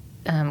as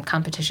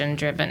competition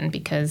driven,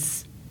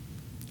 because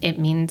it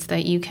means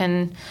that you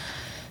can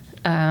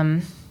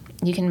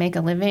make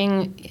a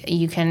living.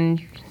 You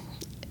can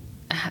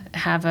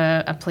have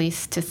a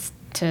place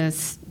to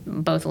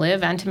both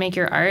live and to make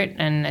your art,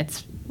 and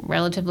it's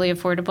relatively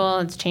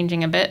affordable. It's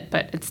changing a bit,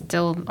 but it's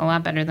still a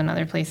lot better than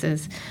other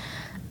places.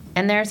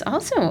 And there's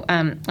also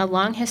a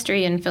long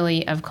history in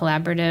Philly of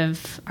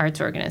collaborative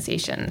arts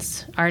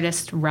organizations,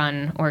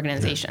 artist-run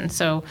organizations.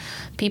 So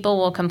people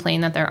will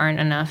complain that there aren't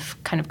enough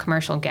kind of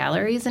commercial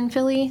galleries in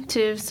Philly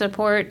to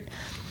support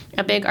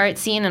a big art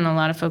scene, and a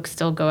lot of folks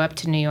still go up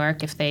to New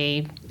York if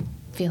they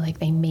feel like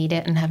they made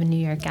it and have a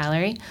New York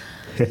gallery.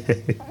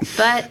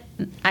 But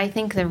I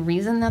think the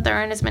reason that there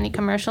aren't as many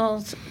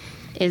commercials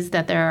is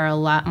that there are a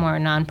lot more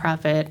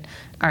nonprofit,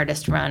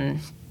 artist-run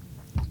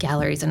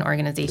galleries and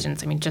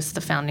organizations. I mean, just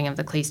the founding of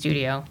the Clay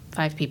Studio,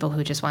 5 people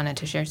who just wanted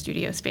to share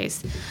studio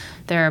space.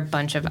 There are a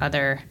bunch of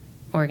other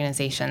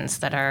organizations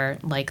that are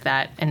like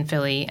that in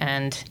Philly,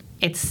 and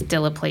it's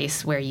still a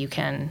place where you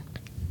can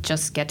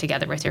just get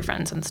together with your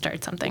friends and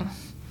start something.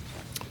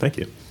 Thank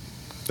you.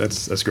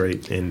 That's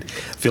great. And I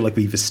feel like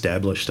we've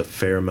established a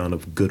fair amount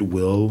of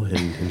goodwill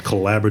and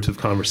collaborative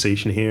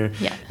conversation here.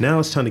 Yeah. Now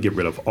it's time to get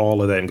rid of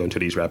all of that and go into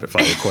these rapid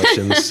fire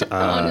questions.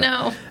 Oh,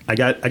 no. I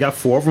got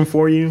 4 of them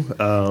for you.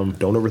 Don't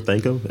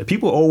overthink them.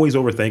 People always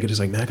overthink it.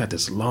 It's like, man, I got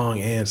this long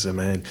answer,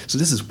 man. So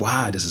this is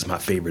why this is my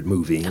favorite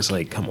movie. And it's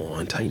like, come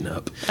on, tighten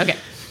up. Okay.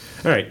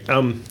 All right.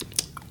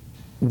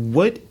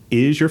 What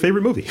is your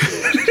favorite movie?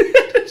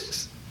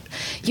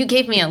 You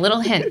gave me a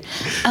little hint.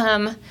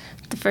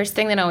 The first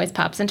thing that always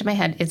pops into my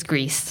head is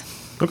Grease.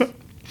 Okay.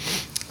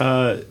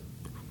 What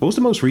was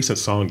the most recent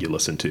song you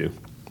listened to?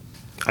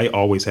 I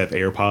always have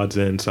AirPods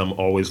in, so I'm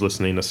always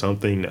listening to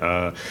something.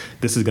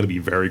 This is going to be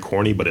very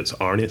corny, but it's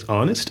honest.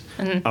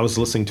 Mm-hmm. I was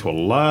listening to a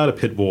lot of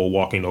Pitbull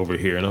walking over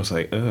here, and I was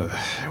like, ugh,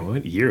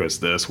 what year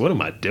is this? What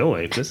am I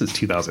doing? This is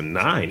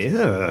 2009.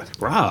 Ugh,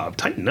 Rob,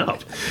 tighten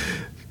up.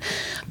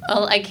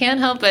 Well, I can't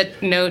help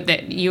but note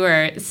that you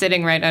are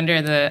sitting right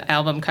under the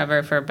album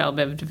cover for Belle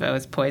Biv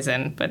DeVoe's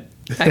Poison, but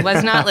I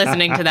was not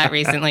listening to that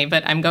recently,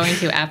 but I'm going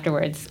to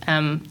afterwards.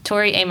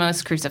 Tori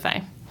Amos, Crucify.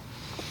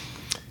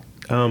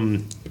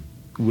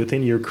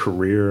 Within your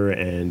career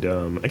and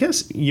I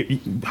guess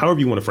however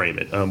you want to frame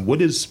it,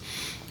 what has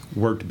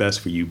worked best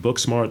for you, book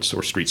smarts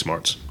or street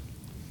smarts?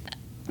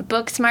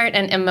 Book smart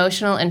and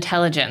emotional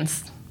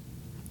intelligence.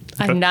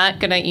 Okay. I'm not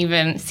going to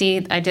even...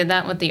 See, I did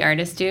that what the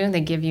artists do.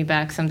 They give you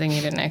back something you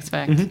didn't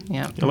expect. Mm-hmm.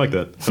 Yeah, I like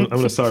that. I'm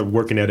going to start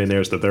working that in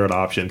there as the third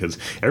option, because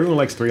everyone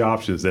likes 3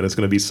 options. Then it's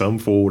going to be some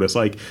fool that's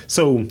like,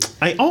 so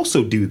I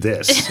also do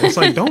this. It's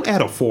like, don't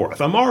add a 4th.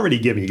 I'm already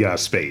giving you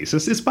guys space.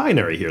 It's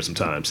binary here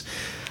sometimes.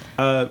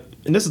 And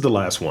this is the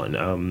last one.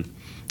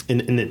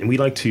 And we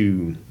like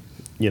to,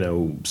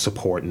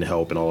 support and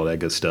help and all of that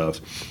good stuff.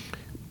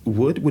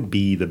 What would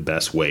be the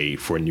best way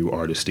for a new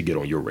artist to get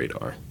on your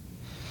radar?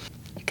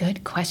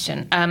 Good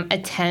question.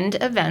 Attend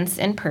events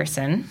in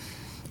person.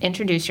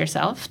 Introduce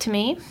yourself to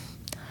me.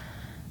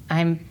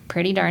 I'm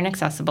pretty darn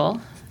accessible.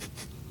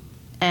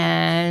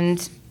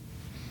 And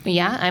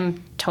yeah,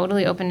 I'm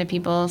totally open to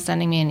people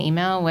sending me an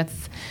email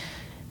with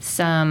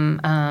some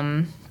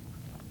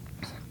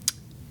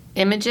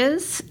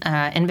images,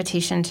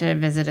 invitation to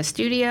visit a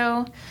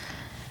studio.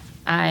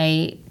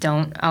 I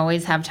don't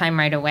always have time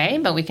right away,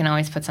 but we can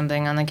always put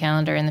something on the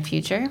calendar in the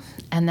future.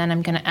 And then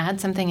I'm going to add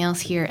something else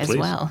here as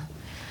well.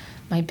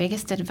 My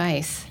biggest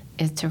advice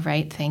is to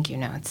write thank you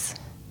notes.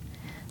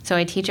 So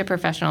I teach a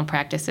professional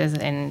practices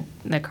in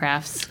the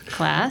crafts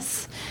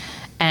class,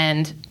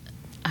 and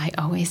I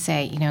always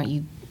say,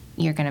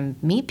 you're going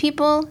to meet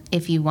people.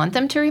 If you want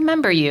them to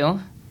remember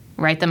you,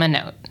 write them a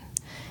note.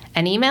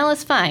 An email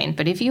is fine,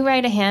 but if you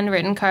write a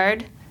handwritten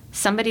card,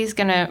 somebody's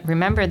going to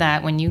remember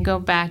that when you go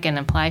back and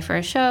apply for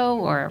a show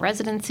or a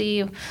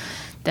residency.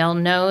 They'll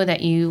know that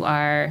you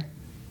are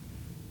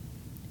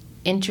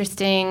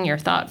interesting, you're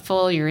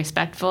thoughtful, you're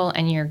respectful,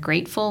 and you're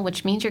grateful,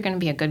 which means you're going to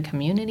be a good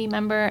community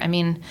member. I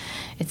mean,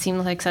 it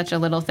seems like such a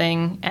little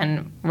thing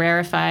and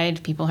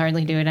rarefied. People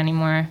hardly do it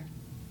anymore.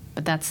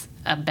 But that's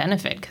a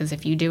benefit, because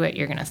if you do it,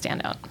 you're going to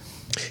stand out.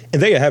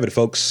 And there you have it,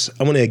 folks.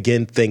 I want to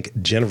again thank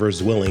Jennifer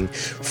Zwilling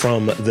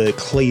from the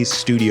Clay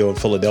Studio in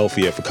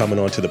Philadelphia for coming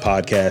on to the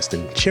podcast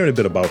and sharing a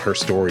bit about her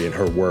story and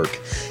her work.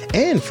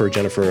 And for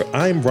Jennifer,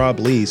 I'm Rob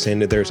Lee, saying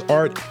that there's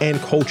art and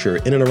culture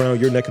in and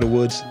around your neck of the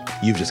woods.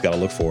 You've just got to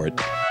look for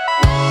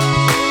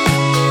it.